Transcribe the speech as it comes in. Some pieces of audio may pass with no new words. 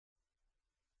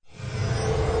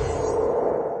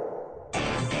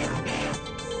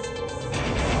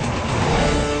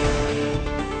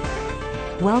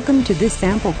Welcome to this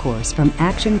sample course from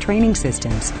Action Training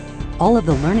Systems. All of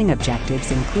the learning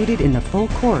objectives included in the full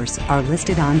course are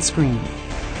listed on screen.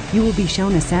 You will be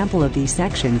shown a sample of these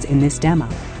sections in this demo.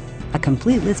 A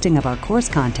complete listing of our course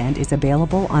content is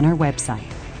available on our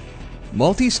website.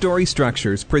 Multi-story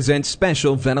structures present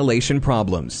special ventilation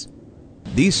problems.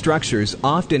 These structures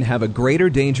often have a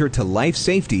greater danger to life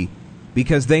safety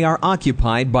because they are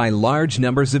occupied by large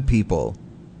numbers of people.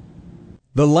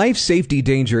 The life safety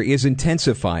danger is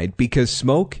intensified because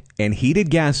smoke and heated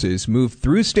gases move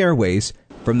through stairways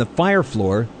from the fire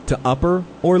floor to upper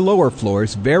or lower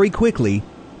floors very quickly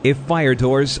if fire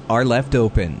doors are left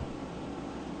open.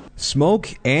 Smoke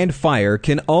and fire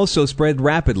can also spread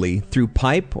rapidly through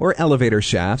pipe or elevator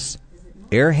shafts,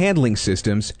 air handling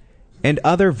systems, and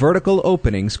other vertical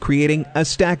openings, creating a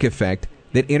stack effect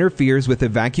that interferes with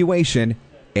evacuation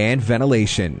and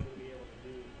ventilation.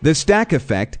 The stack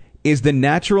effect is the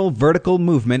natural vertical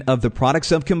movement of the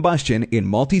products of combustion in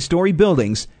multi-story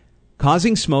buildings,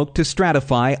 causing smoke to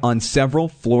stratify on several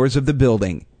floors of the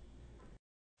building.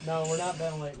 No, we're not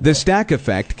ventilating. The stack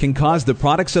effect can cause the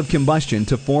products of combustion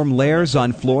to form layers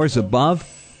on floors above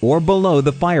or below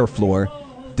the fire floor,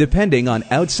 depending on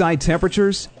outside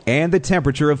temperatures and the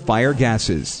temperature of fire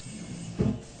gases.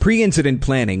 Pre-incident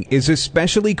planning is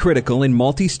especially critical in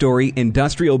multi-story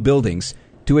industrial buildings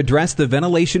to address the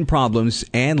ventilation problems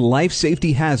and life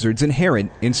safety hazards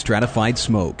inherent in stratified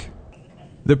smoke.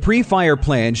 The pre-fire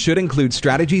plan should include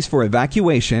strategies for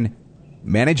evacuation,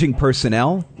 managing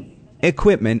personnel,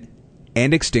 equipment,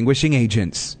 and extinguishing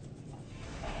agents.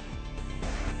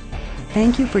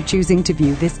 Thank you for choosing to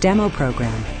view this demo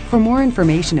program. For more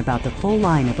information about the full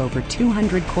line of over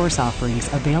 200 course offerings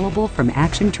available from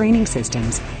Action Training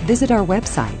Systems, visit our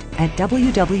website at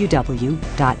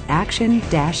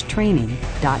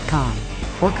www.action-training.com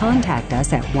or contact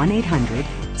us at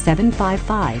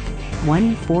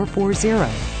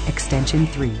 1-800-755-1440, extension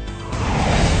 3.